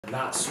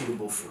not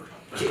suitable for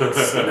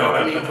kids. You know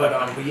what I mean?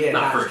 But yeah,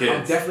 not for kids.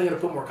 I'm definitely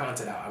gonna put more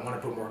content out. I want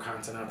to put more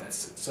content out.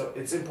 So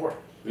it's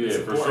important. Yeah, it's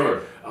for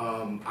important.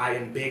 sure. I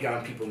am big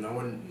on people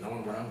knowing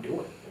what I'm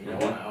doing. You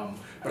know,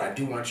 but I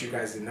do want you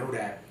guys to know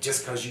that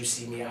just because you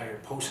see me out here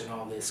posting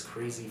all this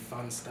crazy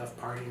fun stuff,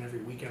 partying every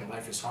weekend,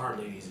 life is hard,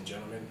 ladies and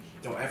gentlemen.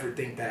 Don't ever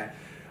think that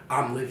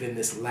I'm living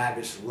this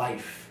lavish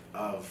life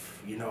of,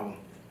 you know,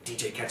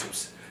 DJ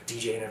Ketchup's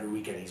DJing every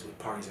weekend. He's with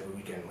parties every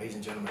weekend. Ladies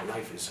and gentlemen,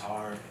 life is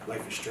hard.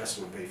 Life is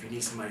stressful. But if you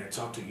need somebody to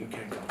talk to, you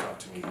can come talk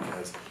to me,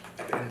 because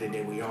at the end of the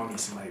day, we all need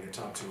somebody to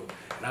talk to.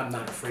 And I'm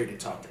not afraid to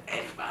talk to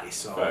anybody.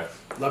 So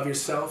love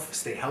yourself.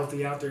 Stay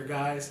healthy out there,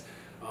 guys.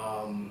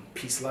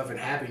 Peace, love, and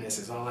happiness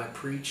is all I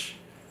preach.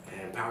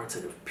 And power to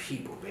the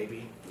people,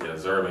 baby.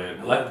 Yes, sir,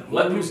 man.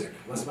 Let music.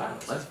 Less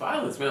violence. Less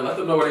violence, man. Let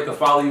them know where they can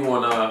follow you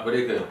on, where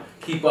they can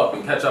keep up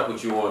and catch up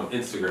with you on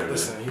Instagram.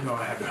 Listen, man. you know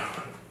I have to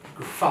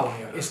follow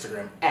me on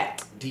Instagram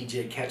at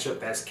DJ Ketchup.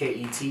 That's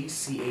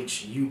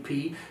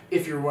KETCHUP.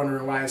 If you're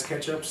wondering why it's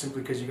Ketchup,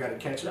 simply because you got to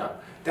catch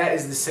up. That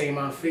is the same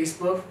on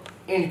Facebook.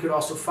 And you could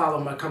also follow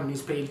my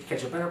company's page,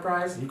 Ketchup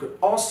Enterprise. You could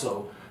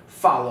also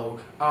follow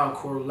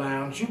Encore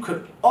Lounge. You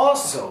could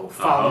also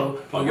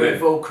follow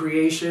Revo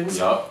Creations.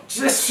 Yup.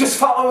 Just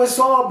follow us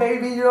all,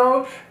 baby, you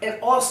know.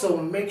 And also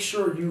make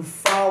sure you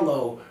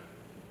follow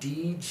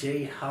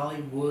DJ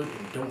Hollywood,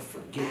 and don't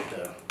forget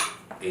the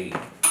 8. Do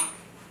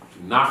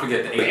not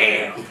forget the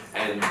 8.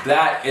 And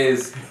that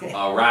is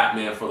a wrap,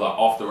 man, for the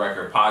Off the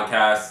Record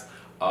podcast.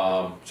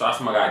 Shout out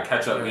to my guy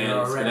Ketchup,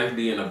 man.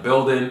 Schenectady in the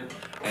building.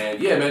 And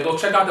yeah, man, go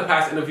check out the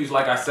past interviews.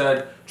 Like I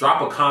said,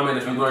 drop a comment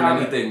if you learned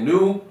anything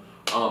new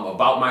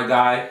about my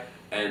guy.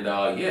 And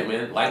yeah,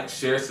 man, like,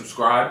 share,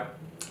 subscribe.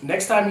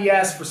 Next time you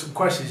ask for some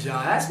questions, y'all,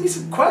 ask me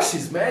some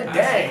questions, man.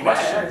 Dang,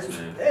 questions,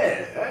 man.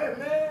 Yeah,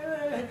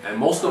 man. And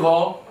most of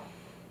all,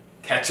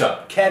 catch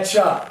up. Catch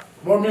up.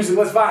 More music,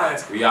 let's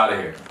vibes. We out of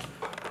here.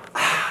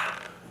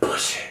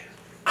 Push it.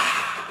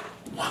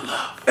 One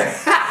love.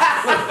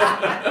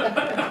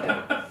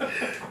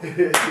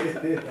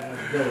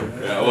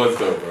 Yeah, what's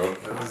up, bro?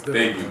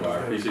 Thank you, bro. I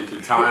appreciate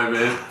your time,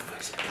 man.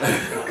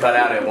 Cut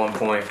out at one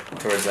point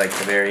towards like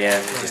the very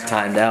end. It just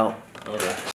timed out. Okay.